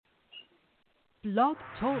Blog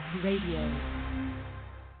Talk Radio.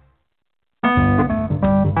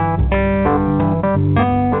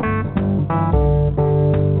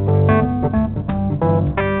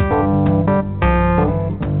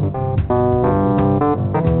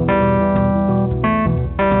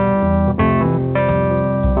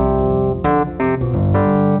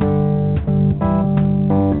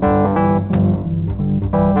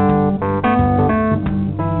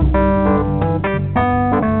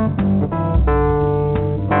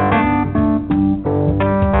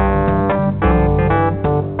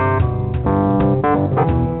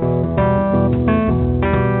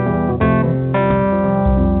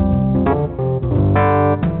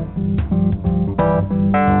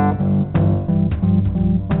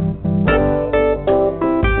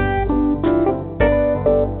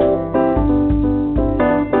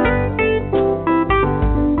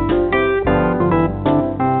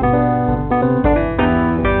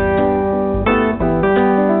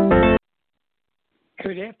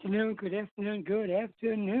 Good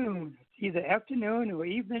afternoon. It's either afternoon or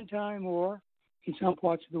evening time, or in some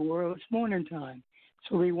parts of the world, it's morning time.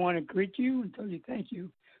 So we want to greet you and tell you thank you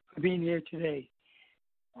for being here today.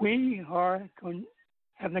 We are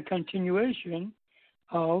having a continuation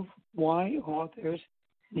of why authors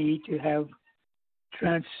need to have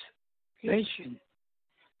translation.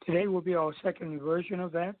 Today will be our second version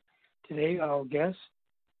of that. Today, our guest,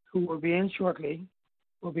 who will be in shortly,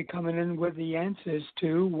 will be coming in with the answers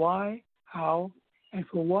to why, how, and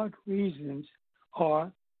for what reasons are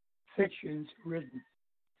fictions written.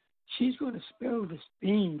 She's going to spill the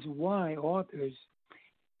beans why authors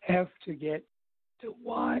have to get the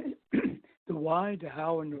why, the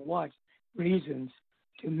how, and the what reasons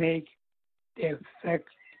to make their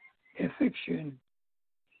fiction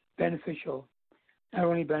beneficial. Not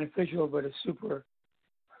only beneficial, but a super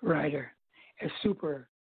writer, a super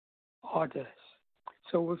artist.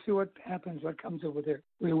 So we'll see what happens, what comes up with her.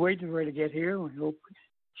 We're waiting for her to get here. We hope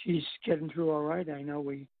she's getting through all right. I know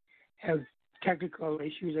we have technical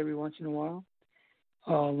issues every once in a while.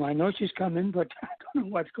 I know she's coming, but I don't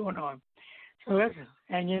know what's going on. So let's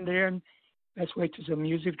hang in there and let's wait till some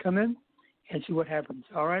music come in and see what happens.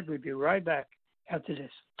 All right, we'll be right back after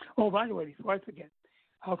this. Oh, by the way, before I forget,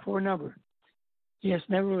 our phone number. Yes,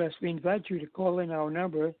 nevertheless, we invite you to call in our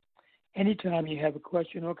number anytime you have a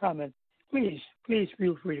question or comment. Please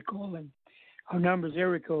feel free to call in. Our number is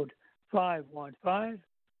area code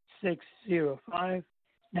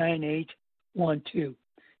 515-605-9812.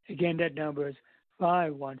 Again, that number is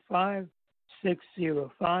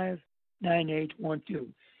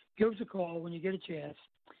 515-605-9812. Give us a call when you get a chance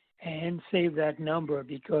and save that number,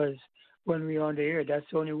 because when we're on the air, that's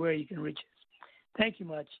the only way you can reach us. Thank you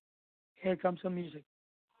much. Here comes some music.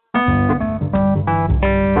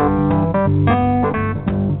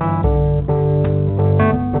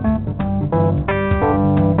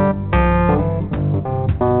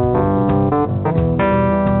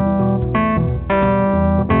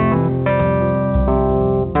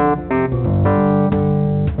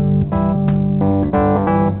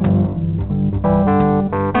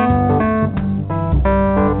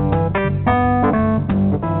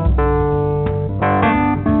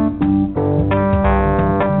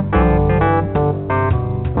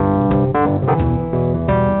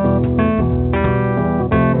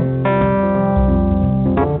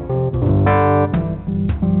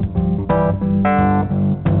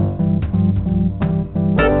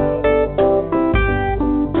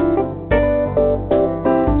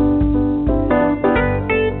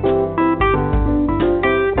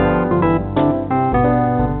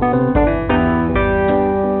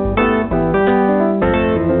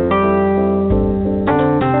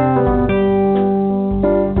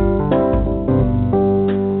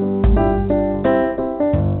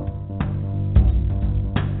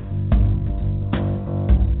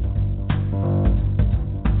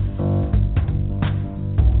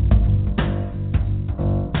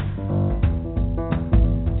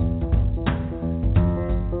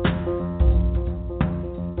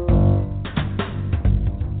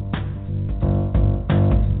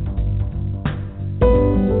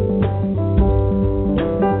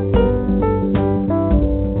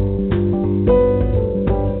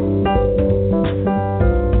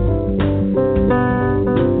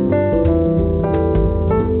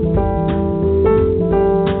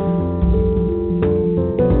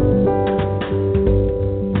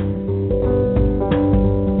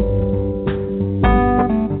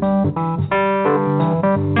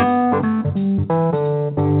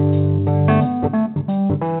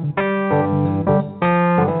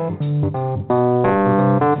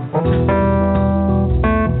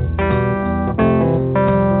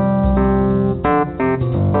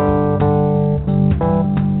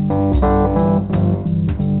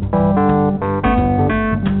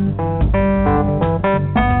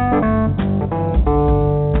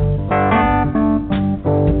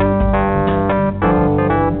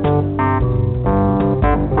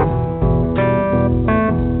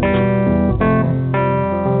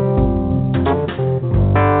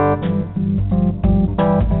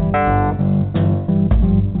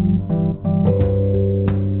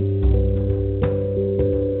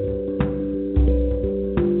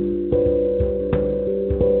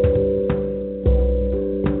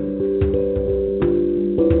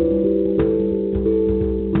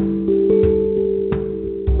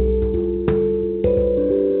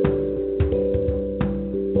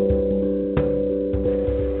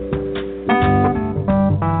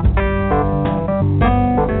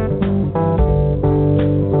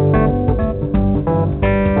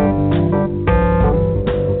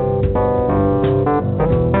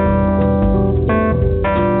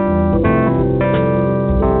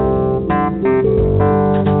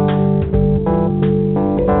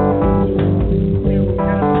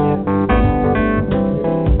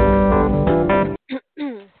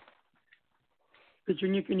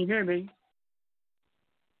 Virginia, can you hear me?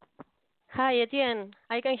 Hi, Etienne.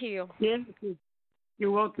 I can hear you. Yes.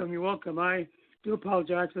 You're welcome. You're welcome. I do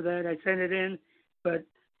apologize for that. I sent it in, but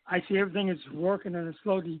I see everything is working on a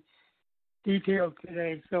slow detail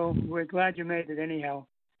today, so we're glad you made it anyhow.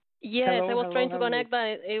 Yes, I was Hello, trying to how are you? connect,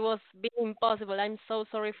 but it was being impossible. I'm so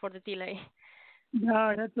sorry for the delay.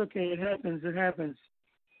 No, that's okay. It happens. It happens.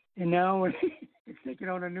 And now it's taking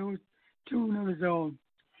on a new tune of its own.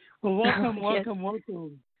 Well, welcome, Yes.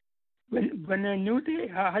 welcome. When a new day,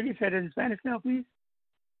 how do you say it in Spanish now, please?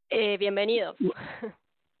 Bienvenidos.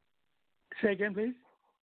 Say again, please.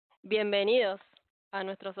 Bienvenidos a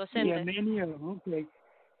nuestros oyentes. Bienvenido. Okay.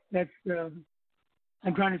 That's,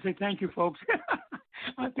 I'm trying to say thank you, folks.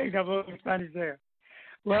 I think I've a little Spanish there.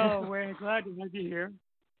 Well, we're glad to have you here.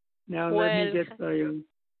 Now let me get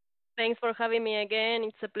thanks for having me again.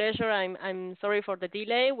 It's a pleasure. I'm sorry for the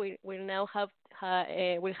delay. We now have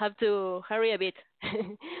we have to hurry a bit.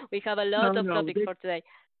 We have a lot of topics for today.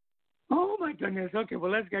 Oh my goodness. Okay,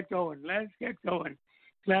 well let's get going.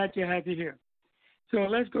 Glad to have you here. So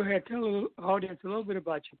let's go ahead. Tell the audience a little bit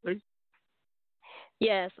about you, please.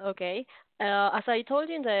 Yes, okay. As I told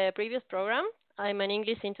you in the previous program, I'm an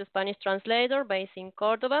English into Spanish translator based in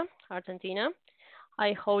Cordoba, Argentina.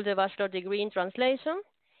 I hold a bachelor degree in translation,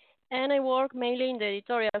 and I work mainly in the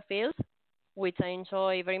editorial field, which I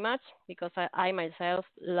enjoy very much because I myself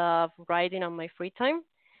love writing on my free time.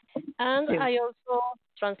 And I also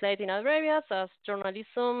translate in other areas as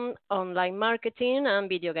journalism, online marketing, and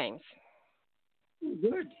video games.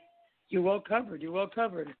 Good. You're well covered.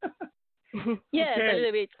 Yes, a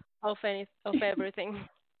little bit of everything.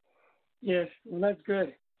 Yes, well, that's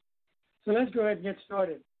good. So let's go ahead and get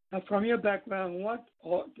started. Now, from your background, what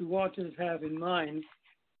do authors have in mind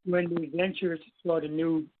when they venture to start a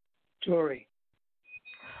new story?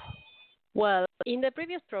 Well, in the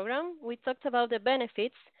previous program, we talked about the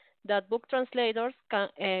benefits that book translations can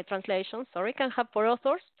have for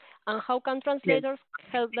authors, and how can translators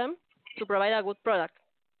help them to provide a good product.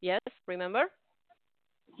 Yes, remember?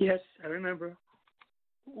 Yes, I remember.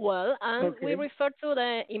 Well, and we refer to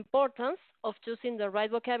the importance of choosing the right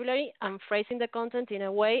vocabulary and phrasing the content in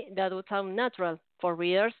a way that would sound natural for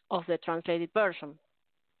readers of the translated version.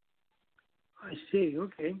 I see,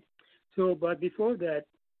 okay. So, but before that,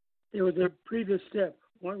 there was a previous step.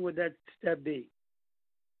 What would that step be?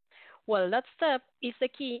 Well, that step is the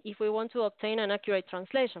key if we want to obtain an accurate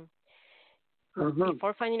translation.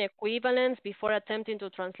 Before finding equivalence, before attempting to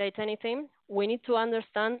translate anything, we need to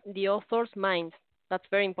understand the author's mind. That's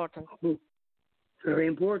very important. Very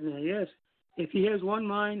important, yes. If he has one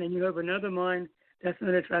mind and you have another mind, that's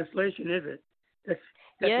not a translation, is it? That's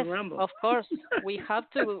yes, a rumble. Of course. We have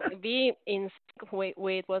to be in sync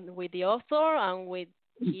with the author and with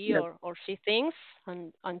he or she thinks,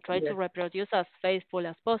 and try to reproduce as faithful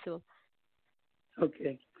as possible.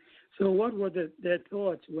 Okay. So what were their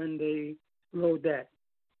thoughts when they wrote that?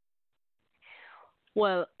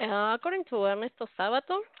 Well, according to Ernesto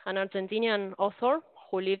Sabato, an Argentinian author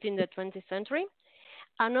who lived in the 20th century,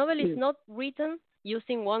 a novel is not written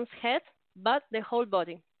using one's head, but the whole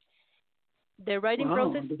body. The writing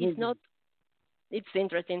process is not, it's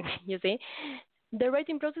interesting, you see. The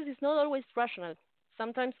writing process is not always rational.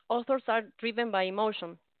 Sometimes authors are driven by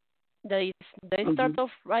emotion. They start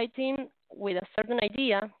off writing with a certain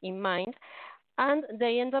idea in mind, and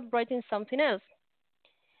they end up writing something else.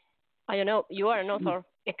 I don't know, you are an author.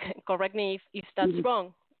 Correct me if that's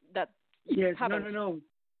wrong. That happens. No.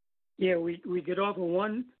 Yeah, we get off of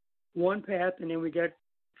one path, and then we get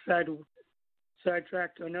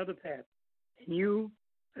sidetracked to another path. And you,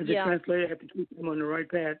 as a translator, have to keep them on the right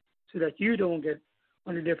path so that you don't get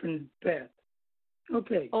on a different path.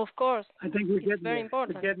 Okay. Of course. I think we're getting very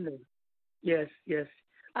important. We're getting there. Yes.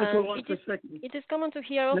 Let's hold on for a second. It is common to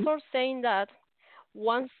hear authors saying that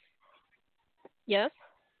once... Yes?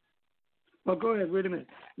 Well, go ahead. Wait a minute.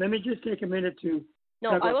 Let me just take a minute to...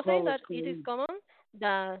 No, I was saying that it is common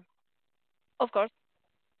that... Of course.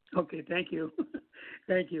 Okay, thank you.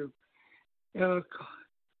 Thank you.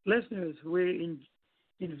 Listeners, we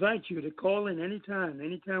invite you to call in anytime.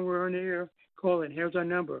 Anytime we're on the air, call in. Here's our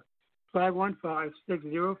number,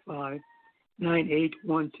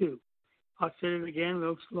 515-605-9812. I'll say it again a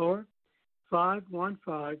little slower,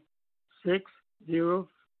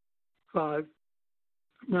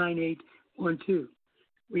 515-605-9812.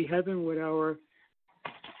 We have him with our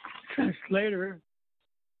translator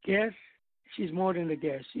guest. She's more than a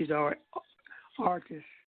guest. She's our artist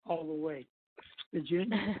all the way.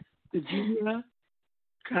 Virginia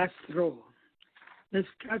Castro. Miss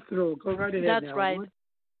Castro, go right ahead. That's now. right.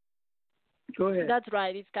 Go ahead. That's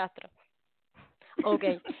right. It's Castro.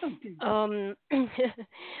 Okay. Okay. Um,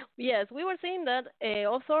 yes, we were saying that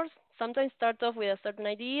authors sometimes start off with a certain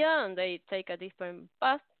idea and they take a different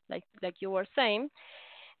path, like you were saying.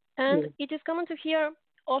 And Yes. it is common to hear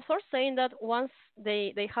authors saying that once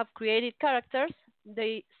they have created characters,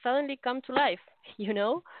 they suddenly come to life. You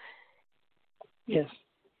know, Yes.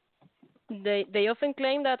 they often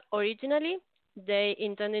claim that originally they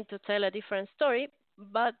intended to tell a different story,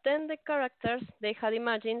 but then the characters they had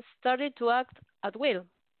imagined started to act at will,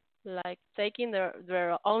 like taking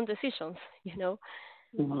their own decisions. You know.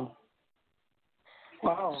 Wow.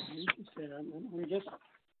 Wow. Interesting. I'm just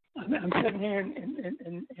I'm sitting here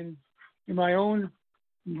in my own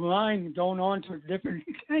mind going on to a different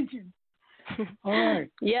tangent. All right.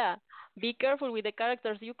 Yeah, be careful with the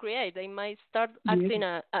characters you create. They might start Yeah. acting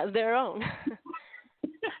as their own.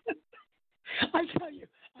 I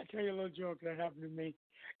tell you a little joke that happened to me.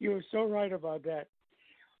 You were so right about that.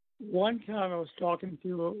 One time I was talking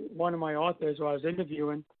to one of my authors who I was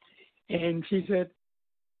interviewing, and she said,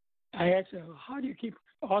 I asked her, how do you keep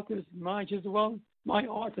authors in mind? She said, well, my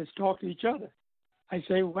authors talk to each other. I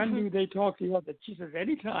say, when do they talk to each other? She says,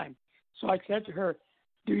 anytime. So I said to her,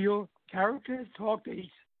 do your characters talk to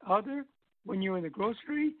each other when you're in the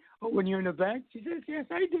grocery or when you're in the bank? She says, yes,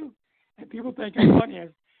 I do. And people think I'm funny.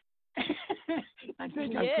 I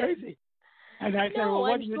think I'm Yes. crazy. And I said, well, No,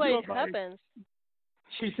 what I'm do you sure do it about it? happens.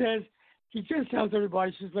 She says, he just tells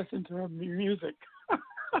everybody she's listening to her music.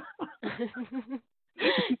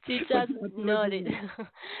 She But just not to nodded listen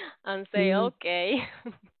and to say, me. okay.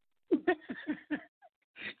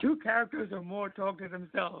 Two characters or more talk to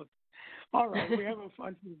themselves. All right, we have a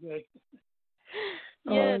fun today.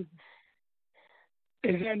 Uh, Yes,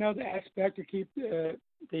 is there another aspect to keep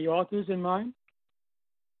the authors in mind?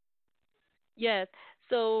 yes.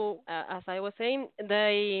 So, as I was saying,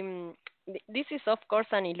 this is of course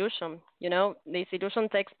an illusion. You know, this illusion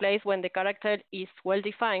takes place when the character is well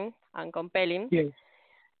defined and compelling. Yes.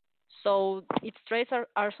 So its traits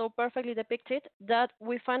are so perfectly depicted that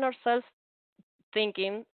we find ourselves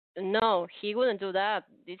thinking, no, he wouldn't do that.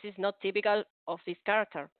 This is not typical of this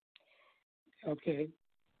character. Okay.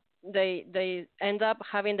 They end up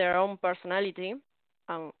having their own personality,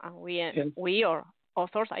 and Yes. we or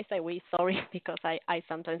authors, I say we, sorry, because I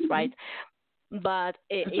sometimes write, but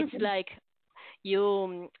That's it's okay. like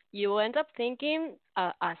you end up thinking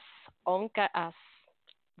as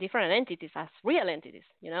different entities, as real entities.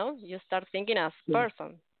 You know, you start thinking as Yes.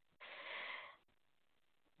 person.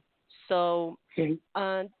 So Okay.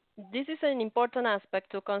 uh, this is an important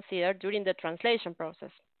aspect to consider during the translation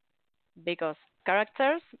process because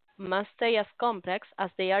characters must stay as complex as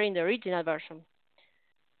they are in the original version.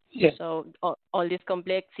 Yes. So all this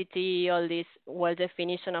complexity, all this well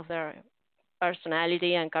definition of their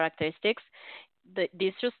personality and characteristics,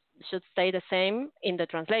 this should stay the same in the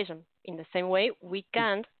translation. In the same way, we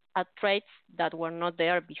can't add traits that were not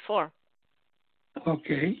there before.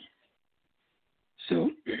 Okay.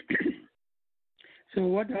 So, so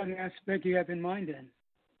what other aspect do you have in mind then?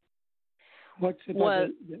 What's about Well,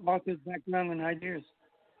 the author's background and ideas?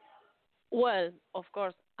 well, of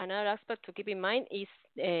course, another aspect to keep in mind is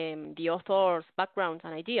the author's background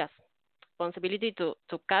and ideas, responsibility to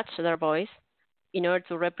catch their voice in order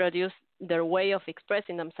to reproduce their way of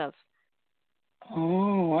expressing themselves.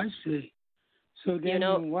 Oh, I see. So You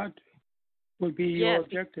know, then what would be your yes,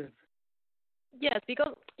 objective? yes,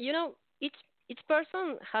 because each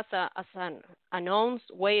person has an own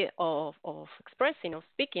way of expressing, of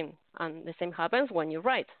speaking, and the same happens when you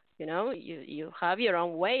write. You know, you have your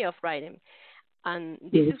own way of writing, and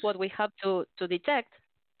this Yes. is what we have to detect,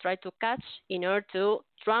 try to catch in order to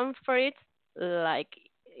transfer it like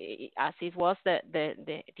as it was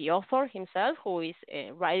the author himself who is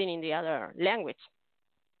writing in the other language.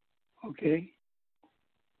 Okay.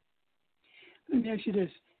 Let me ask you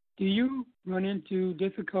this. Do you run into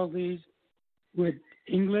difficulties with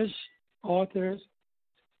English authors,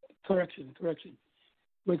 correction,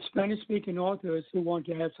 with Spanish speaking authors who want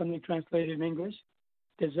to have something translated in English?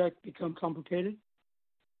 Does that become complicated?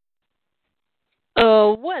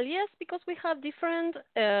 Well, yes, because we have different,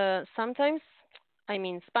 sometimes, I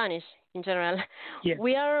mean, Spanish in general, Yes,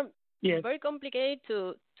 we are yes, very complicated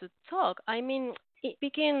to talk. I mean,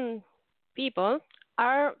 speaking people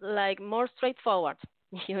are like more straightforward,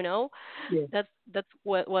 you know? yes. That's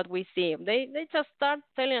what we see. They just start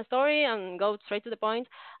telling a story and go straight to the point.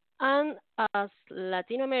 And as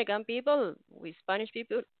Latin American people, with Spanish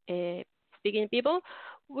people, speaking people,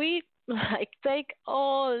 we like take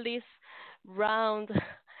all this round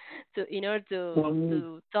to in order Um,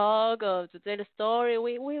 to talk or to tell a story.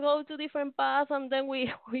 We go to different paths and then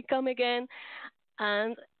we we come again.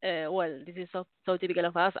 And well, this is so typical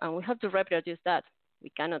of us, and we have to reproduce that. We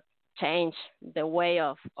cannot change the way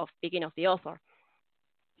of speaking of the author.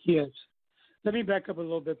 Yes. Let me back up a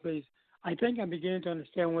little bit, please. I think I'm beginning to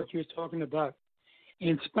understand what you're talking about.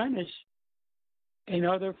 In Spanish and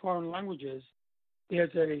other foreign languages,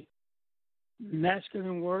 there's a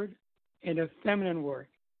masculine word and a feminine word.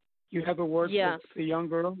 You have a word Yes. for a young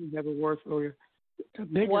girl, you have a word for a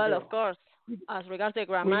bigger Well, girl. of course, as regards the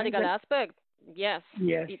We have grammatical that. aspect, yes,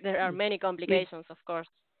 Yes. there are many complications, of course.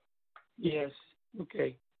 Yes.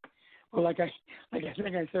 Okay. Well, like I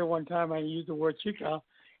think I said one time, I used the word chica,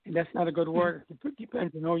 and that's not a good word. It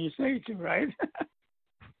depends on who you say it to, right?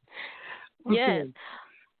 Yes, Okay.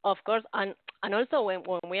 of course, and also when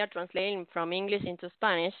we are translating from English into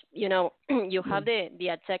Spanish, you Yeah. have the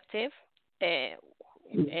adjective uh,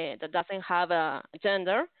 Yeah. that doesn't have a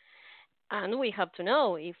gender, and we have to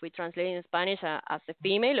know if we translate in Spanish as a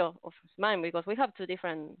female or of male, because we have two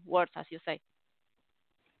different words, as you say.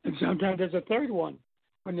 And sometimes there's a third one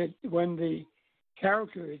when the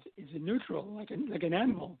character is a neutral, like an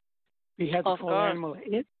animal. We have to Of call the course, animal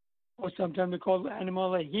it, or sometimes we call the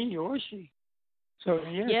animal a he or she. So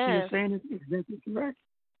yes, you're yes. saying it exactly correct.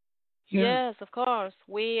 Yeah. Yes, of course.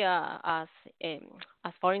 We, um, as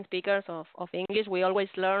foreign speakers of English, we always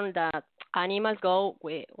learn that animals go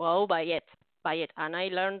by it, and I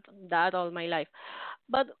learned that all my life.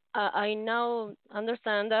 But I now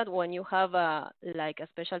understand that when you have like a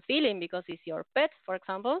special feeling because it's your pet, for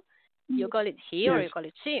example, you call it he or Yes. you call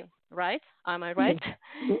it she, right? Am I Yes. right?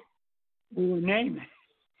 We will name it.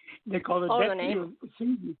 They call it Or the Betsy name, or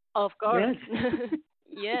Susie. of course. Yes.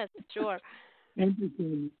 Yes, sure.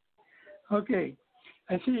 Interesting. Okay.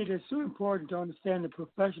 I see it is so important to understand the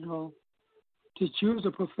professional, to choose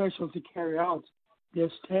a professional to carry out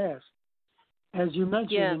this task. As you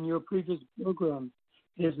mentioned Yes. in your previous program,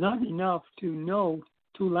 it is not enough to know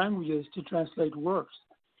two languages to translate works,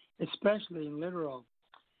 especially in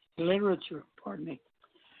literature. Pardon me.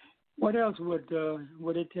 What else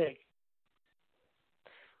would it take?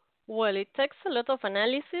 Well, it takes a lot of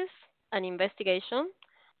analysis and investigation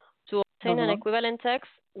to obtain an Uh-huh. equivalent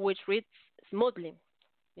text which reads smoothly,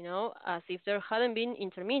 as if there hadn't been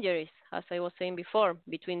intermediaries, as I was saying before,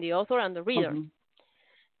 between the author and the reader. Uh-huh.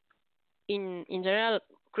 In general,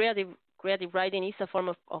 creative writing is a form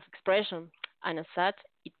of expression, and as such,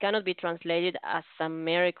 it cannot be translated as a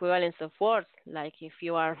mere equivalence of words, like if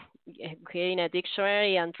you are creating a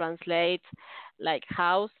dictionary and translate like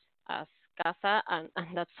house as casa, and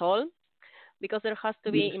that's all, because there has to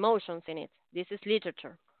Yes. be emotions in it. This is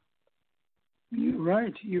literature. You're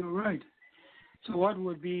right. You're right. So, what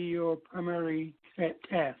would be your primary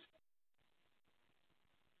task?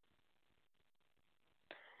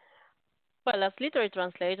 Well, as literary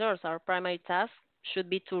translators, our primary task should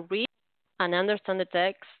be to read and understand the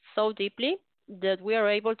text so deeply that we are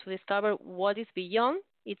able to discover what is beyond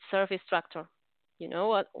its surface structure.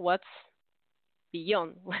 What's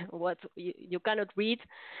beyond what you cannot read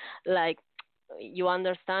like you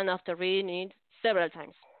understand after reading it several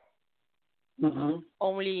times. Uh-huh.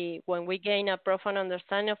 Only when we gain a profound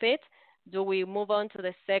understanding of it do we move on to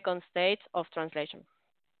the second stage of translation.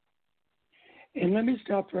 And let me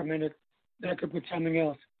stop for a minute, back up with something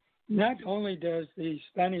else. Not only does the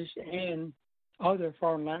Spanish and other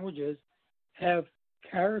foreign languages have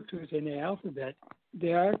characters in the alphabet,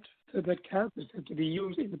 the alphabet characters have to be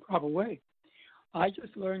used in the proper way. I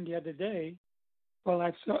just learned the other day, well,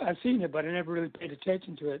 I've seen it, but I never really paid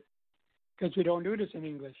attention to it because we don't do this in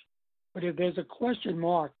English. But if there's a question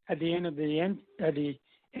mark at the end of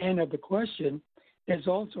the question, there's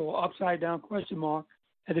also an upside down question mark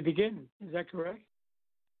at the beginning. Is that correct?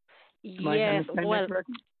 Am I Yes, understanding that well,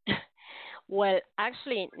 correctly? well,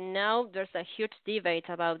 actually, now there's a huge debate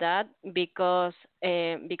about that because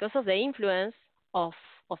of the influence of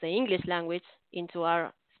of the English language into our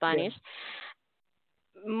Yeah. Spanish.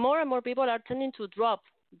 More and more people are tending to drop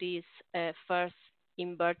this first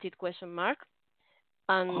inverted question mark,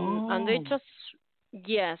 and they Oh, just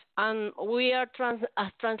yes, and we are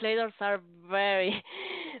as translators are very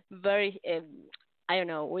very I don't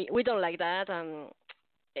know, we don't like that, and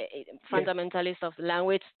yes, fundamentalists of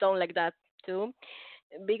language don't like that too,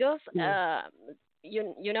 because yes,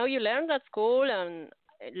 you learned at school, and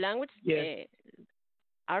language yes,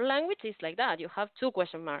 our language is like that. You have two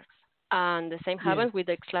question marks, and the same yes, happens with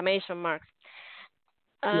the exclamation marks,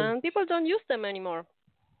 yes. and people don't use them anymore.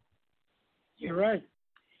 You're right.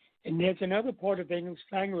 And there's another part of the English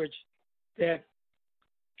language that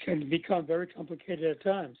can become very complicated at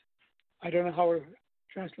times. I don't know how to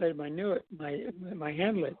translate my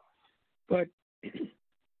Hamlet, but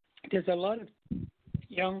there's a lot of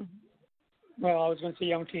young well, I was going to say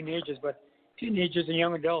young teenagers, but teenagers and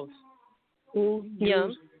young adults who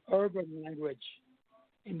use urban language,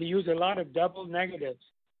 and they use a lot of double negatives.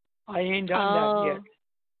 I ain't done that yet.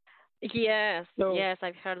 Yes, So yes,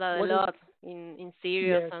 I've heard that a what is lot in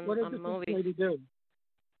series what is the and best movies. way to do?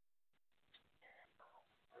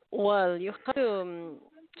 Well, you have to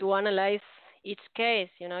analyze each case.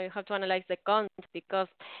 You know, you have to analyze the content because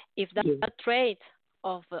if that Yeah. trait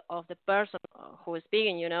of the person who is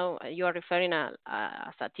speaking, you know, you are referring as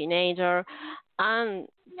a teenager, and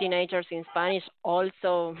teenagers in Spanish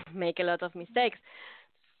also make a lot of mistakes.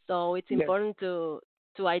 So it's Yes. important to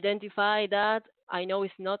identify that. I know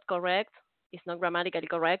it's not correct. It's not grammatically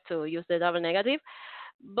correct to use the double negative,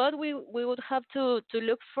 but we would have to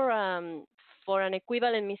look for an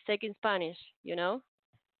equivalent mistake in Spanish, you know,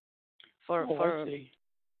 Oh, I for see.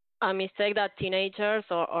 a mistake that teenagers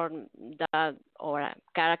or a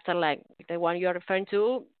character like the one you are referring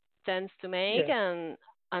to tends to make, Yes.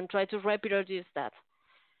 and try to reproduce that.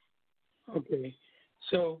 Okay.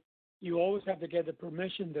 So you always have to get the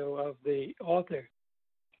permission, though, of the author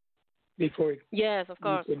before Yes, of you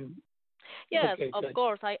course. can. Yes, Okay, of good.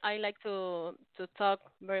 course. I like to talk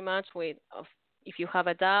very much with if you have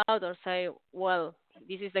a doubt or say, well,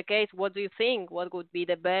 this is the case. What do you think? What would be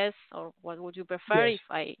the best, or what would you prefer Yes.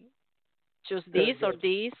 if I choose Very this or good.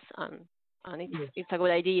 this? And Yes. it's a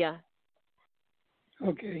good idea.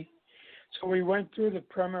 Okay. So we went through the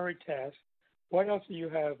primary task. What else do you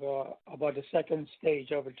have about the second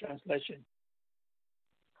stage of a translation?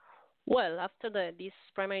 Well, after this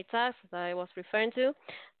primary task that I was referring to,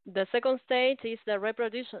 the second stage is the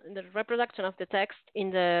reproduction of the text in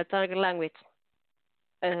the target language.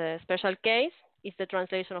 A special case is the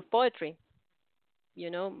translation of poetry. You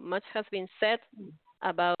know, much has been said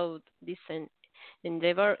about this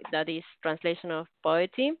endeavor, that is translation of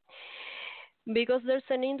poetry, because there's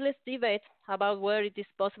an endless debate about whether it is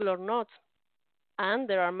possible or not, and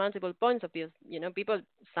there are multiple points of view. You know, people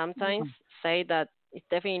sometimes Mhm. say that it's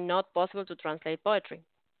definitely not possible to translate poetry.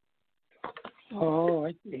 Oh,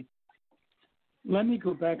 I see. Let me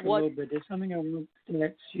go back a What? little bit. There's something I want to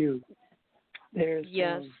ask you. There's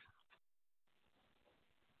Yes.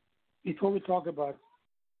 before we talk about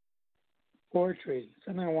poetry,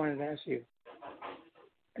 something I wanted to ask you.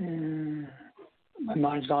 My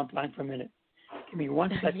mind's gone blank for a minute. Give me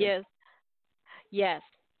 1 second. Yes. Yes.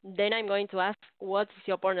 Then I'm going to ask, what is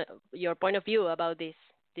your point of view about this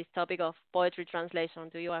topic of poetry translation?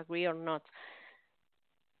 Do you agree or not?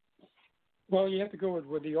 Well, you have to go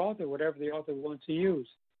with the author, whatever the author wants to use.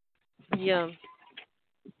 Yeah.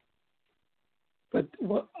 But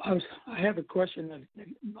I have a question that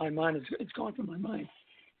my mind it's gone from my mind.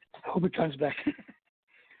 I hope it comes back.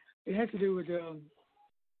 It has to do with oh,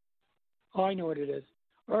 I know what it is.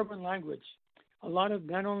 Urban language. A lot of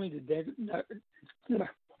not only the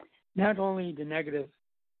negative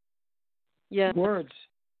Yeah. words,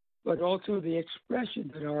 but also the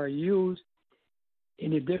expressions that are used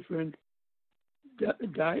in a different not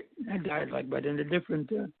dialect, but in a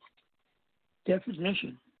different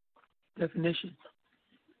definition.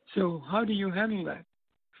 So how do you handle that?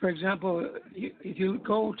 For example, if you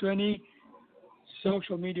go to any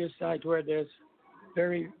social media site where there's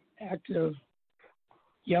very active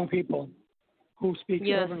young people who speak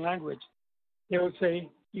Yes. urban language, they would say,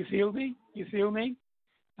 "You feel me? You feel me?"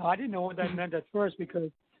 Now, I didn't know what that meant at first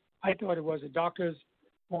because I thought it was a doctor's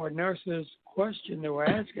or a nurse's question they were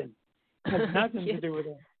asking. It has nothing to do with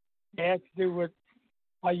it. It has to do with,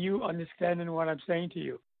 are you understanding what I'm saying to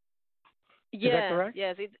you? Is that Yes, correct?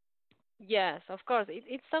 yes, of course.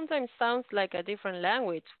 It sometimes sounds like a different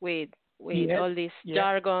language with Yes. all this Yes.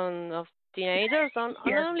 jargon of teenagers, and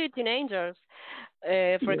Yes. not only teenagers.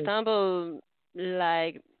 For Yes. example,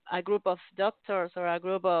 like a group of doctors or a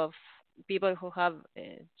group of people who have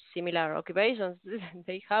similar occupations,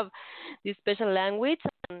 they have this special language,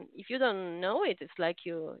 and if you don't know it, it's like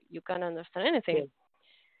you can't understand anything.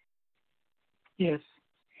 Yes. Yes.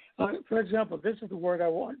 For example, this is the word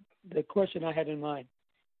the question I had in mind.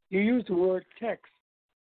 You use the word text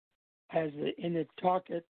in the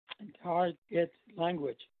target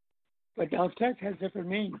language, but now text has different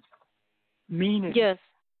meaning. Yes,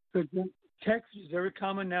 Because text is very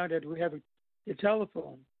common now that we have the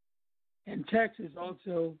telephone, and text is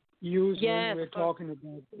also used when yes, we're of course. talking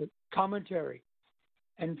about the commentary,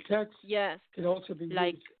 and text Yes, can also be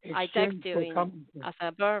like used I text exchanged you for commentary as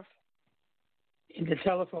a verb. in the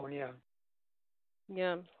telephone, yeah.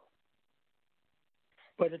 Yeah.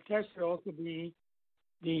 But the text could also be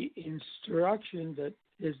the instruction that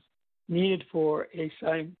is needed for a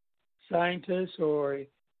scientist or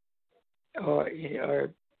a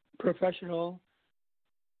professional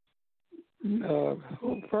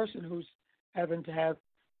person who's having to have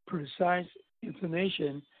precise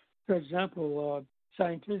information, for example,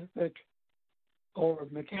 scientific or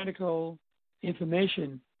mechanical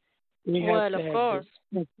information, we have Well, to of have course.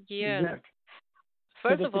 the Yes. exact. So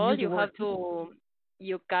First they of can all, use the you word have to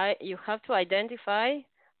you have to identify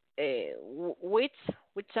which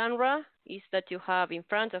genre is that you have in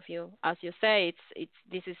front of you. As you say, it's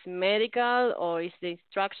this is medical or is the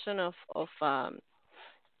instruction of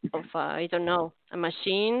I don't know, a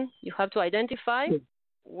machine. You have to identify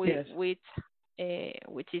yes, which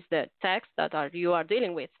is the text that you are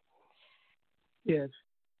dealing with. yes.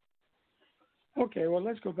 Okay, well,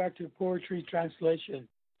 let's go back to poetry translation.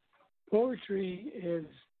 Poetry is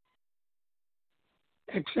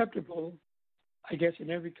acceptable, I guess, in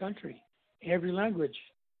every country, every language.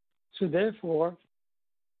 So therefore,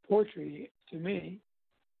 poetry to me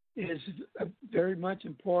is very much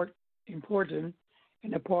important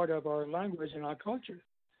and a part of our language and our culture.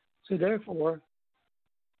 So therefore,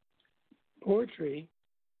 poetry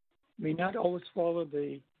may not always follow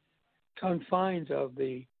the confines of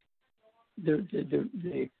the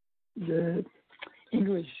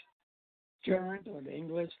English gerund or the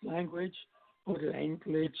English language or the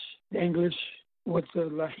English what's the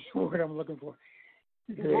word I'm looking for?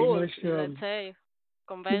 The Rules, English let's say, the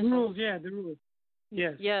conventions. rules, yeah, the rules.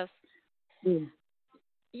 Yes. Yes. Mm.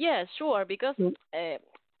 Yes, sure, because Mm.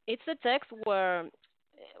 it's a text where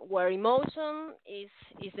emotion is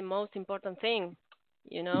the most important thing.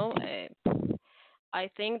 You know, I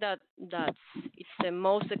think that it's the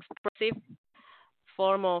most expressive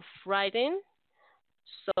form of writing.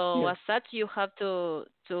 So Yes. as such, you have to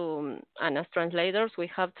and as translators, we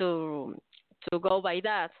have to go by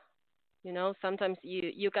that. You know, sometimes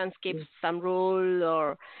you can skip Yes. some rule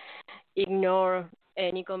or ignore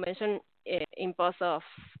any convention imposed of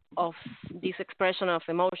this expression of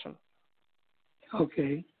emotion.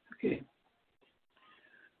 Okay. Okay.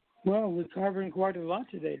 Well, we're covering quite a lot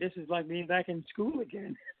today. This is like being back in school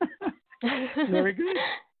again. Very good.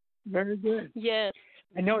 Very good. Yes.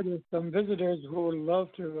 I know there's some visitors who would love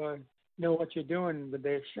to know what you're doing, but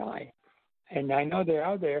they're shy. And I know they're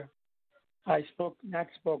out there. Not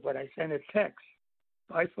spoke, but I sent a text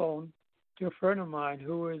by phone to a friend of mine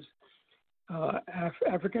who is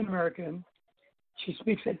African American. She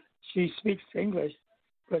speaks English,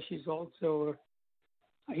 but she's also,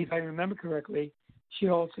 if I remember correctly, she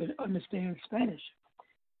also understands Spanish.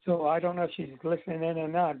 So I don't know if she's listening in or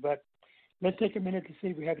not, but let's take a minute to see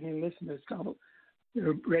if we have any listeners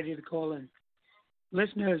they're ready to call in.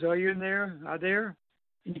 Listeners, are you in there? Are there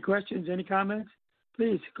any questions, any comments?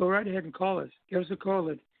 Please go right ahead and call us. Give us a call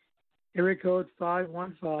at area code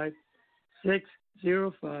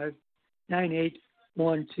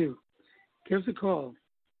 515-605-9812. Give us a call.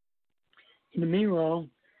 In the meanwhile,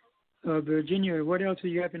 Virginia, what else do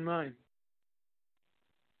you have in mind?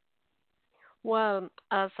 Well,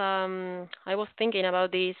 as I was thinking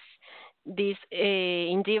about this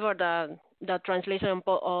endeavor that translation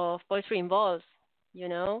of poetry involves, you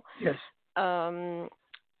know, Yes. um,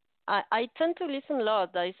 I tend to listen a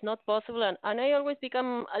lot that it's not possible, and I always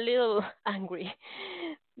become a little angry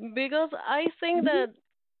because I think Mm-hmm. that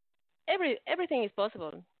everything is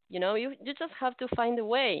possible. You know, you just have to find a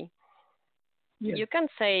way. Yes. You can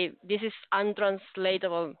say this is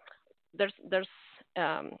untranslatable. There's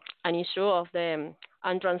um, an issue of the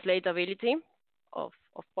untranslatability of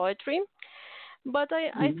poetry, but I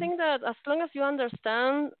Mm-hmm. think that as long as you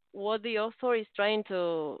understand what the author is trying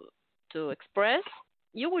to express,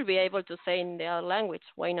 you will be able to say in the other language.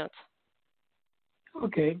 Why not?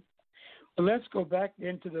 Okay. Well, let's go back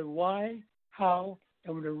into the why, how,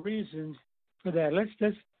 and the reasons for that.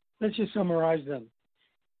 Let's just summarize them.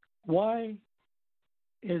 Why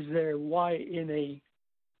is there why in a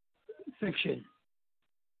fiction?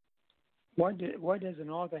 Why does an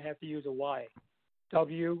author have to use a why?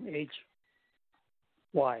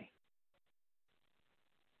 WHY.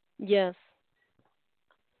 Yes.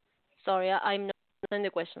 Sorry, I'm not understanding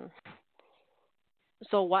the question.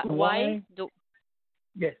 So why Why? do?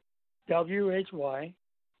 Yes. WHY.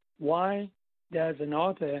 Why does an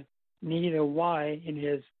author need a why in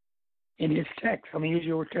his text? I mean, use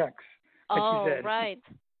your text, like you Oh, said. right,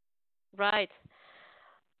 right.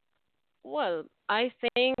 Well, I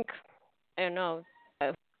think I don't know.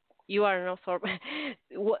 Uh, you are an author.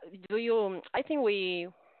 What do you? I think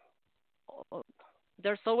uh,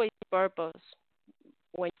 there's always purpose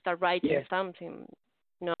when you start writing Yes. something.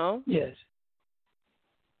 No, Yes.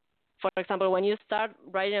 for example, when you start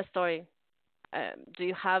writing a story, do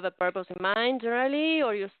you have a purpose in mind generally,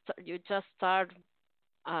 or you just start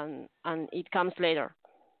and it comes later?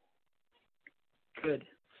 Good.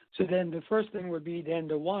 So then the first thing would be then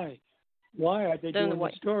the why. Why are they Then doing the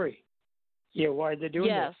why? story? Yeah, why are they doing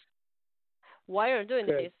this? Yes. Why are you doing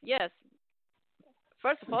Good. this? Yes.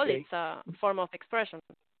 First of all, Okay. it's a form of expression,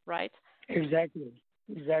 right? Exactly.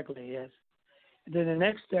 Exactly, yes. And then the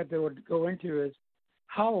next step they would go into is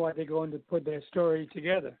how are they going to put their story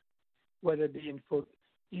together, whether it be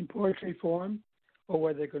in poetry form, or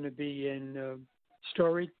whether they're going to be in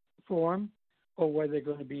story form, or whether they're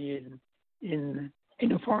going to be in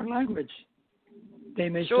a foreign language. They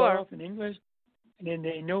may start Sure. off in English, and then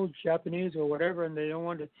they know Japanese or whatever, and they don't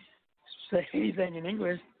want to say anything in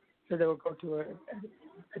English, so they will go to a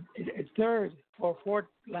third or fourth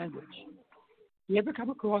language. You ever come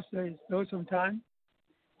across those from time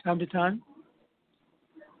to time?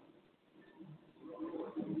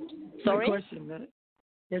 My Sorry? question,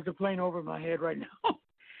 there's a plane over my head right now.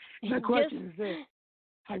 My Yes. question is this: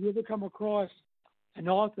 have you ever come across an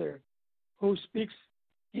author who speaks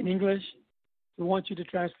in English, who wants you to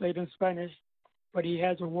translate in Spanish, but he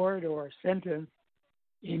has a word or a sentence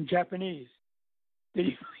in Japanese? Did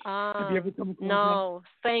you, have you ever come across that? No,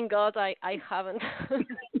 thank God I haven't.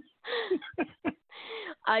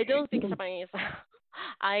 I don't speak Japanese.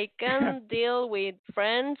 I can deal with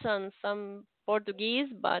French and some Portuguese,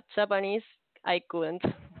 but Japanese I couldn't.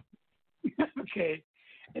 Okay.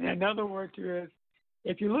 And another word too is,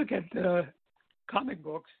 if you look at comic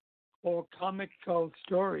books or comical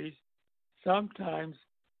stories, sometimes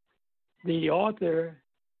the author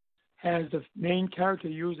has the main character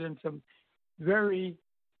using some very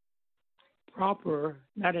proper,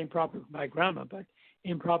 not improper by grammar, but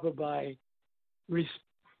improper by res-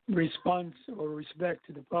 response or respect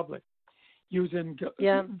to the public, using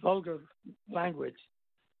Yeah. vulgar language.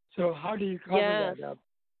 So how do you cover Yes. that up?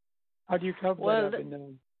 How do you cover that Well, up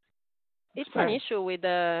in it's an Spanish? issue with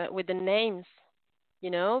the names,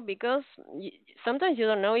 because sometimes you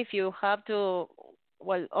don't know if you have to.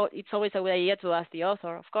 Well, it's always a good idea to ask the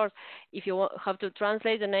author, of course, if you have to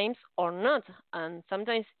translate the names or not. And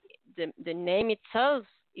sometimes the name itself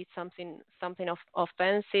is something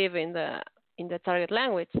offensive in the target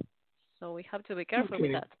language. So we have to be careful with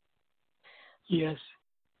Okay. that. Yes.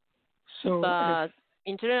 So if But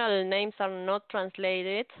in general, names are not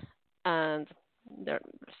translated, and there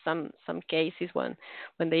are some cases when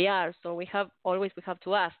they are. So we have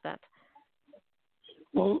to ask that.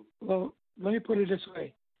 well, let me put it this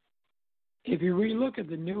way: if you relook at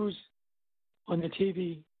the news on the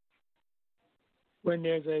TV when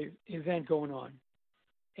there's a event going on,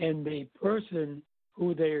 and the person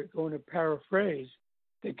who they're going to paraphrase,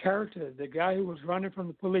 the character, the guy who was running from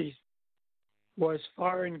the police, was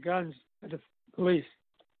firing guns at the police,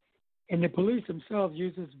 and the police themselves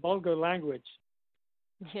uses vulgar language.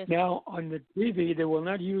 Yes. Now on the TV, they will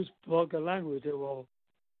not use vulgar language; they will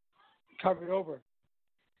cover it over.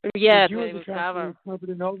 Would Yes, you, we as a will translator, cover.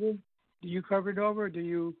 cover it over? Do you cover it over, or do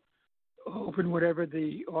you open whatever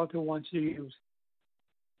the author wants you to use?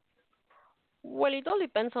 Well, it all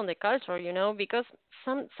depends on the culture, because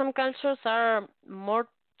some cultures are more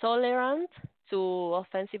tolerant to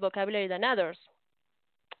offensive vocabulary than others.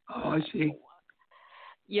 Oh, I see.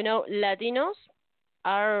 Latinos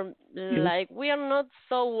are Yes. like we are not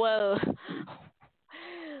so well.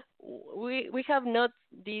 We have not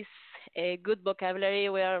this good vocabulary.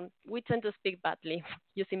 We tend to speak badly,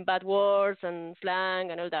 using bad words and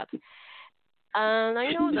slang and all that. And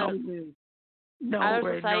I know No that way. No other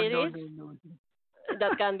way. No, no, societies no, no.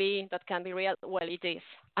 that can be real. Well, it is.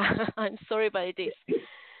 I'm sorry, but it is.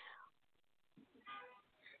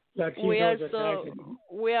 We are Latinos are nice so and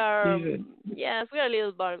we are decent. yes, we are a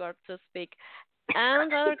little vulgar to speak.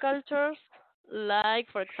 And other cultures, like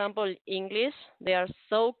for example English, they are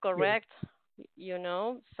so Yes. correct.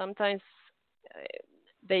 Sometimes uh,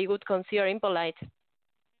 they would consider impolite.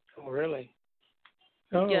 Oh, really?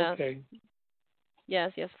 Oh, Yes, okay.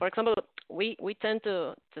 yes. For example, we tend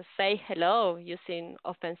to say hello using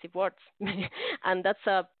offensive words, and that's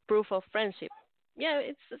a proof of friendship. Yeah,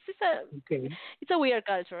 Okay. it's a weird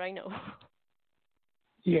culture, I know.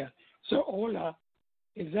 Yeah. So, hola,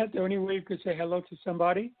 is that the only way you could say hello to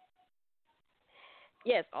somebody?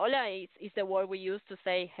 Yes, hola is the word we use to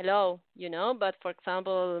say hello, but for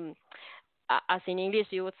example, as in English,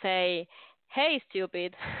 you would say, hey,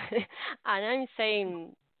 stupid. And I'm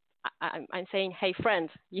saying, hey, friend,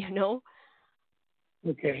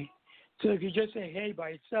 Okay. So if you just say hey by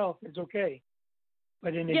itself, it's okay.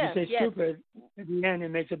 But then if you Yes, say yes, stupid, at the end, it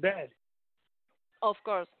makes it bad. of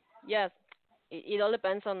course. Yes. It all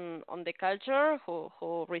depends on the culture,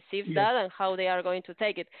 who receives Yes. that, and how they are going to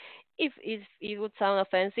take it. If it would sound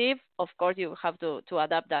offensive, of course you have to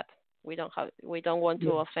adapt that. We don't want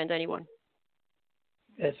to Yes. offend anyone.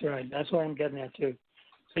 That's right. That's what I'm getting at too.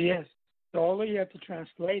 So yes, so although you have to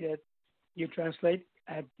translate it, you translate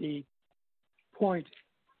at the point,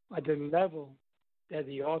 at the level that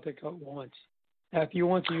the author wants. Now, if you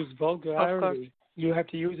want to use Of course. vulgarity, you have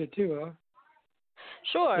to use it too, huh? Is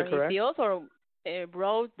Sure, that if correct? the author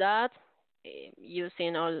wrote that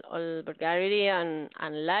using all vulgarity and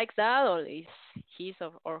likes that, or is his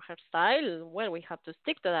or her style, well, we have to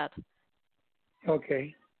stick to that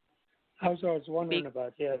Okay. I was always wondering be-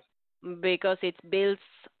 about, yes. because it builds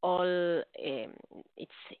all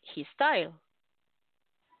it's his style.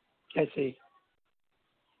 I see.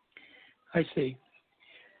 I see.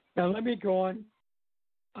 Now let me go on.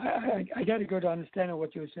 I got a good understanding of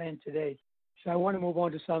what you were saying today, so I want to move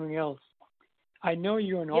on to something else. I know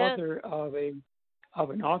you're an Yes, author of a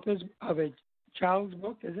child's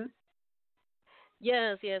book, is it?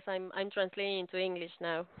 yes. I'm translating into English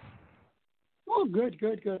now. Oh, good,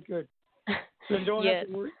 good, good, good. So you don't have Yes.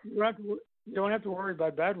 to worry. You don't have to worry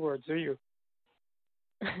about bad words, do you?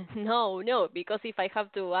 No, because if I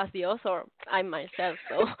have to ask the author, I'm myself,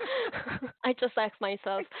 so I just ask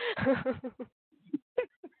myself.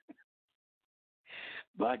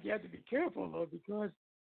 But you have to be careful though, because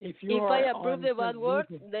if you If I are approve on the bad words,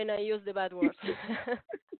 translation, then I use the bad words.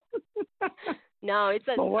 No,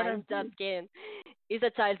 but what I'm I'm saying, just kidding. It's a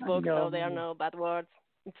child's book, so there are no, no bad words.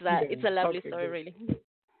 yeah, It's a lovely okay, story, good, really.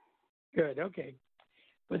 good, okay.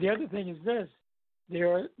 But the other thing is this: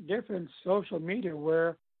 there are different social media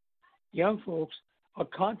where young folks are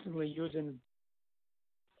constantly using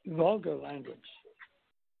vulgar language.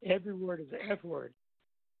 Every word is an F word,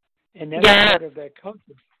 and that's Yeah, part of their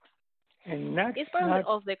culture. And that's it's part not,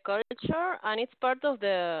 of the culture and it's part of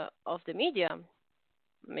the media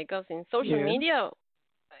because in social yeah, media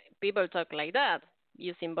people talk like that,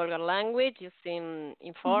 using vulgar language, using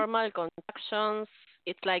informal contractions.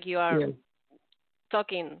 It's like you are yeah.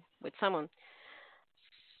 talking with someone.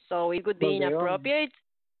 So it would Well, be they are, inappropriate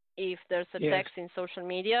if there's a yes. text in social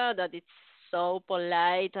media that it's so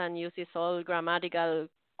polite and uses all grammatical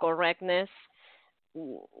correctness.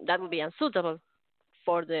 That would be unsuitable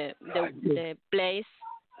for I agree. the place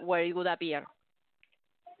where it would appear.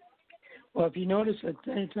 Well, if you notice at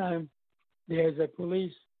any time there's a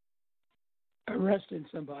police arresting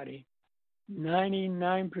somebody,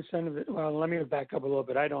 99% of it, well, let me back up a little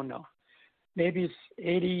bit. I don't know. Maybe it's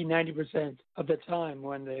 80, 90% of the time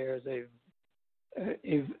when there's a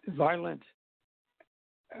violent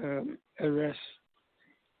arrest,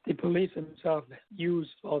 the police themselves use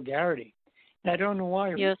vulgarity. And I don't know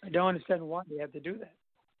why. Yes, I don't understand why they have to do that.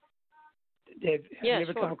 Have yeah, you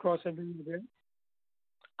ever come sure. across something like that?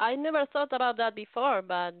 I never thought about that before,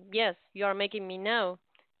 but yes, you are making me know.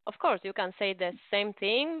 Of course, you can say the same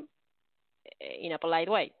thing in a polite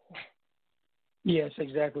way. Yes,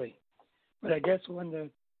 exactly. But I guess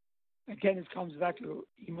again, it comes back to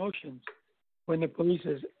emotions. When the police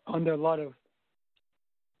is under a lot of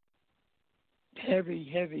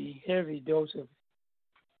heavy dose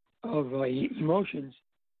of emotions,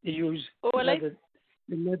 they use Well,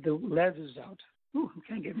 they let the leathers out. Ooh, I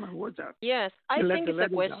can't get my words out. yes, They I let think the it's a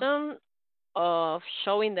leathers out. question of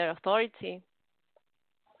showing their authority.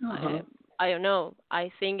 Uh-huh. Uh, I don't know.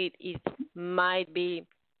 I think it might be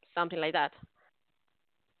something like that.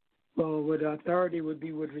 Well, with authority would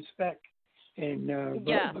be with respect, and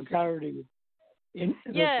Yes, vulgarity. In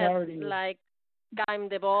yes, vulgarity, like I'm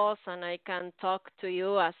the boss and I can talk to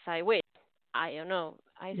you as I wish. I don't know.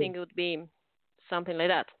 I yeah. think it would be something like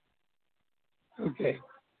that. Okay.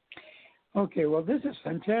 Okay. Well, this is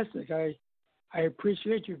fantastic. I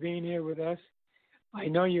appreciate you being here with us. I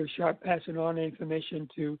know you're sharp passing on information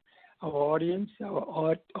to our audience, our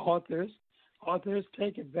authors. Authors,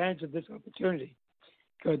 take advantage of this opportunity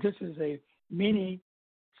because this is a mini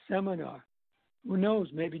seminar. Who knows?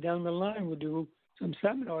 Maybe down the line we'll do some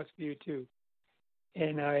seminars for you too.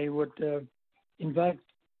 And I would invite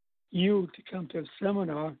you to come to a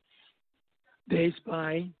seminar based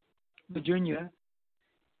by Virginia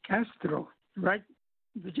Castro, right?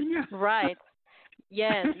 Virginia? Right.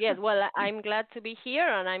 Yes, yes. Well, I'm glad to be here,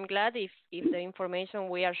 and I'm glad if the information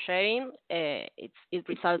we are sharing, it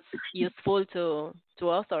results useful to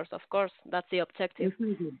authors. Of course, that's the objective.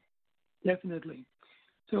 Definitely. Definitely.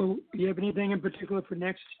 So, do you have anything in particular for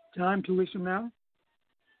next time, 2 weeks from now?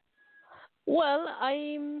 Well,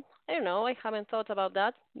 I don't know. I haven't thought about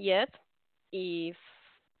that yet. If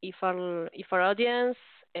if our audience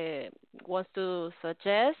uh, wants to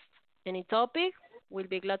suggest any topic, we'll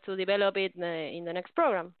be glad to develop it in the next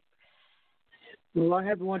program. Well, I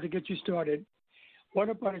have one to get you started. What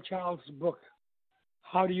about a child's book?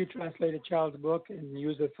 How do you translate a child's book and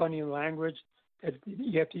use a funny language that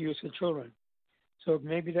you have to use for children? So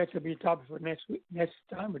maybe that could be a topic for next week, next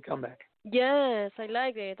time we come back. Yes, I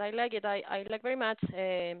like it. I like it. I like very much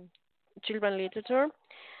children literature.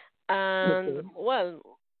 And Okay.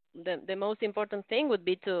 well, the most important thing would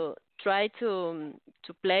be to try to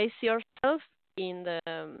place yourself in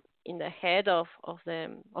the head of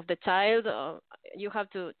the child. You have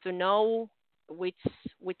to know which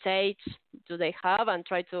which age do they have and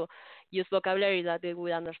try to use vocabulary that they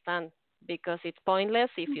will understand, because it's pointless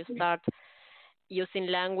if you start using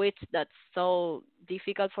language that's so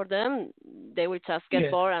difficult for them. They will just get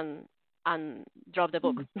Yes. bored and drop the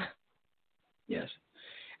book. Mhm. Yes.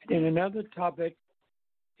 And another topic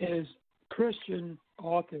is Christian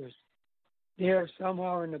authors. They are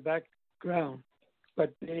somehow in the background,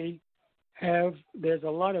 but there's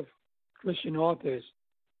a lot of Christian authors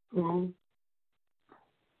who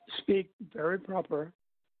speak very proper,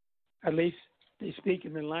 at least they speak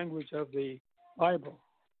in the language of the Bible.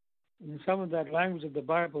 And some of that language of the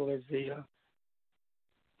Bible is the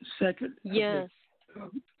second of the Yes.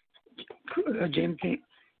 James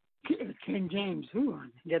King James. Who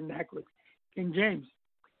I'm getting backwards. King James,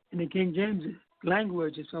 and the King James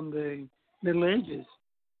language is from the Middle Ages.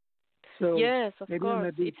 So Yes, of maybe that course.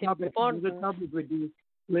 might be It's a topic. Another important. topic would be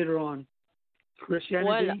later on Well,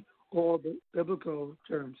 Christianity or the biblical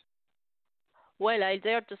terms. well, I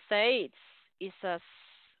dare to say it's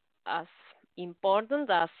as important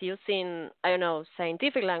as using, I don't know,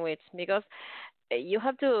 scientific language, because you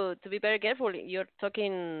have to be very careful. You're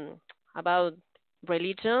talking about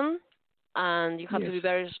religion, and you have to Yes. be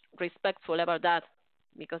very respectful about that,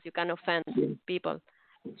 because you can offend Yes. people.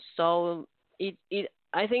 So it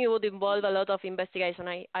I think it would involve a lot of investigation.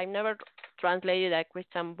 I've never translated a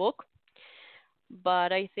Christian book,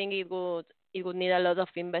 but I think it would need a lot of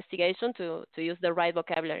investigation to use the right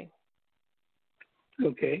vocabulary.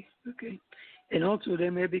 Okay. Okay. And also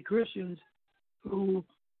there may be Christians who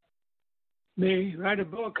may write a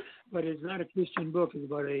book, but it's not a Christian book. It's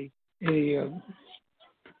about a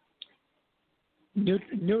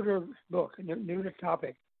neuter book, neuter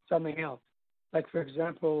topic, something else. Like for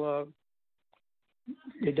example,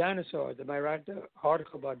 the dinosaurs. They might write an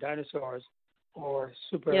article about dinosaurs or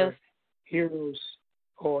Yes, superheroes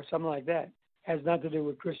or something like that. Has nothing to do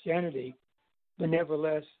with Christianity, but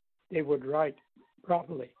nevertheless they would write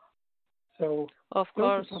properly. So of those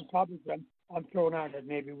are course. some topics I'm throwing out that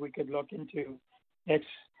maybe we could look into next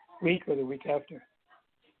week or the week after.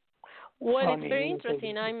 Well, I it's mean, very we will say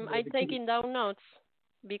interesting. I'm the taking down notes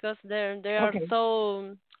because okay,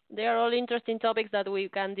 they are all interesting topics that we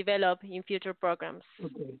can develop in future programs.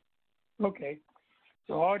 okay, okay.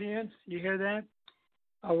 So audience, you hear that?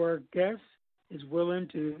 Our guest is willing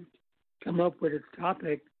to come up with a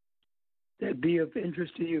topic that be of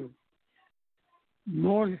interest to you.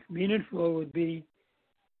 More meaningful would be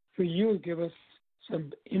for you to give us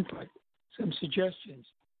some input, some suggestions.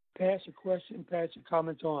 Pass a question, pass your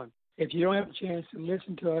comments on. If you don't have a chance to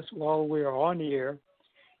listen to us while we are on the air,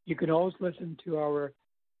 you can always listen to our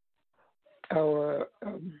our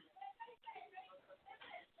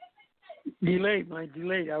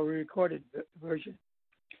recorded version.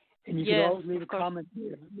 And you can Yes, always leave a of course. comment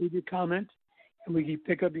here. Leave your comment, and we can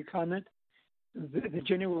pick up your comment.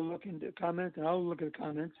 Virginia will look into the comments, and I'll look at the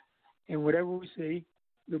comments, and whatever we see,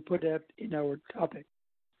 we'll put that in our topic.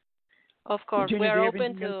 Of course, we Virginia, do are you have open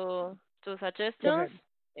anything else? to Go suggestions.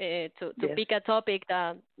 ahead. To Yes. pick a topic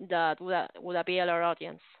that would appeal our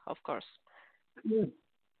audience, of course. Good.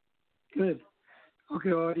 Good.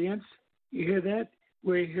 Okay, audience, you hear that?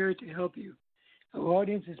 We're here to help you. Our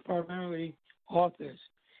audience is primarily authors,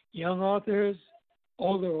 young authors,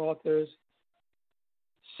 older authors,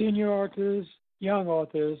 senior authors, young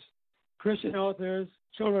authors, Christian authors,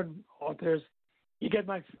 children authors. You get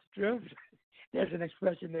my drift? There's an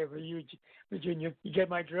expression there for you, Virginia. You get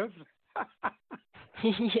my drift?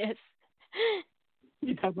 Yes.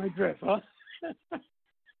 You got my drift, huh?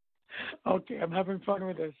 Okay, I'm having fun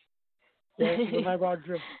with this. Yeah, we'll have our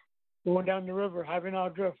drift. Going down the river, having our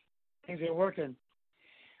drift. Things are working.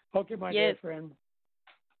 Okay, my dear Yes. friend.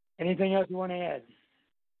 Anything else you want to add?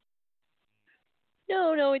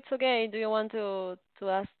 No, it's okay. Do you want to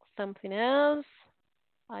ask something else?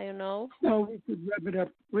 I don't know. No, we could wrap it up.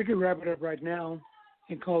 We could wrap it up right now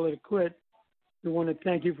and call it a quit. We want to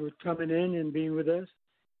thank you for coming in and being with us.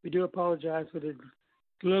 We do apologize for the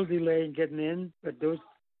little delay in getting in, but those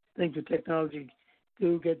things with technology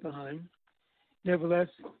do get behind. Nevertheless,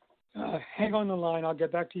 hang on the line. I'll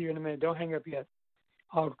get back to you in a minute. Don't hang up yet.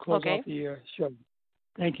 I'll close Okay. off the show.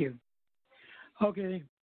 Thank you. Okay,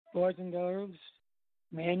 boys and girls,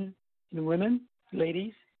 men and women,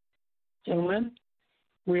 ladies, gentlemen,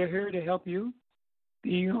 we are here to help you.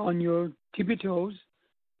 be on your tippy toes.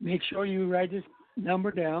 Make sure you write this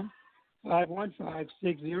number down,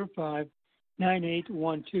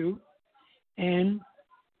 515-605-9812, and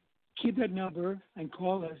keep that number and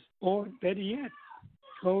call us, or better yet,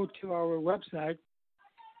 go to our website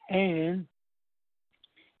and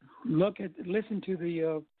listen to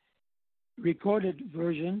the recorded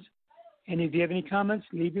versions. And if you have any comments,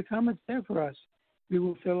 leave your comments there for us. We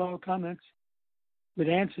will fill our comments with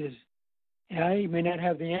answers. I may not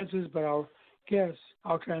have the answers, but our guest,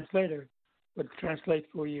 our translator, would translate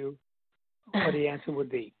for you what the answer would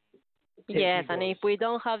be. Yes, and if we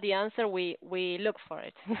don't have the answer, we look for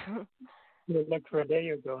it. You look for it. There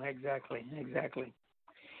you go. Exactly.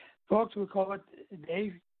 Folks, we'll call it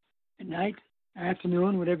day, night,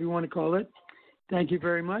 afternoon, whatever you want to call it. Thank you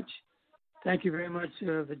very much. Thank you very much,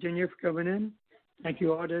 Virginia, for coming in. Thank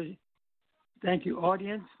you, audience,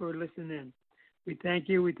 for listening in. We thank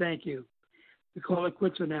you. We call it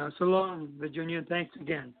quits for now. So long, Virginia, and thanks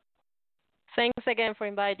again. Thanks again for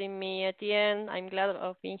inviting me, Etienne. I'm glad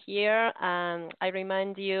of being here. And I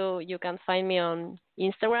remind you, you can find me on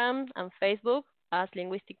Instagram and Facebook as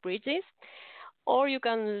Linguistic Bridges, or you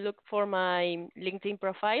can look for my LinkedIn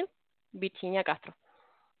profile, Virginia Castro.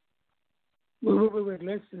 Wait,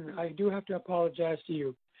 listen, I do have to apologize to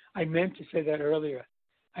you. I meant to say that earlier.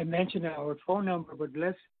 I mentioned our phone number, but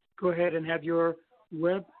let's go ahead and have your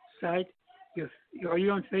website. Are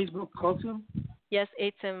you on Facebook also? Yes,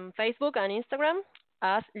 it's on Facebook and Instagram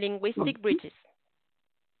as Linguistic Bridges.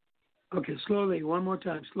 Okay, slowly. One more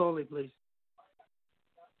time. Slowly, please.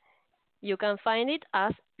 You can find it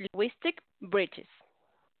as Linguistic Bridges.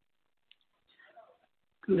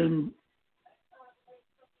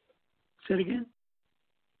 Say it again.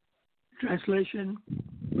 Translation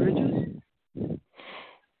Bridges?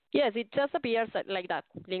 Yes, it just appears like that,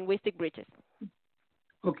 Linguistic Bridges.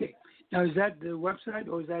 Okay. Now, is that the website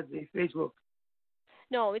or is that the Facebook?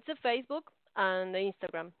 No, it's a Facebook and the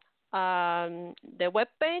Instagram. The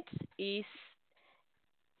webpage is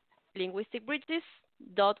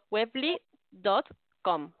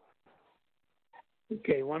linguisticbridges.weebly.com.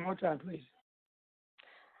 Okay, one more time, please.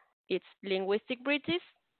 It's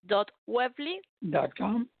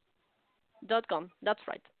linguisticbridges.weebly.com. That's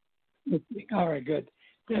right. Okay. All right, good.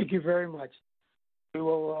 Thank you very much. We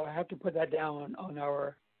will have to put that down on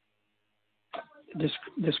our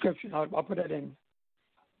description. I'll put that in.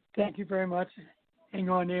 Thank you very much. Hang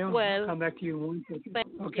on, Neil. Well, I'll come back to you in 1 second. Thank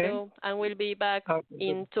Okay? you, and we'll be back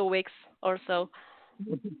in 2 weeks or so.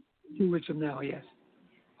 2 weeks from now, yes.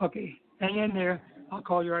 Okay. Hang in there. I'll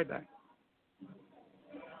call you right back.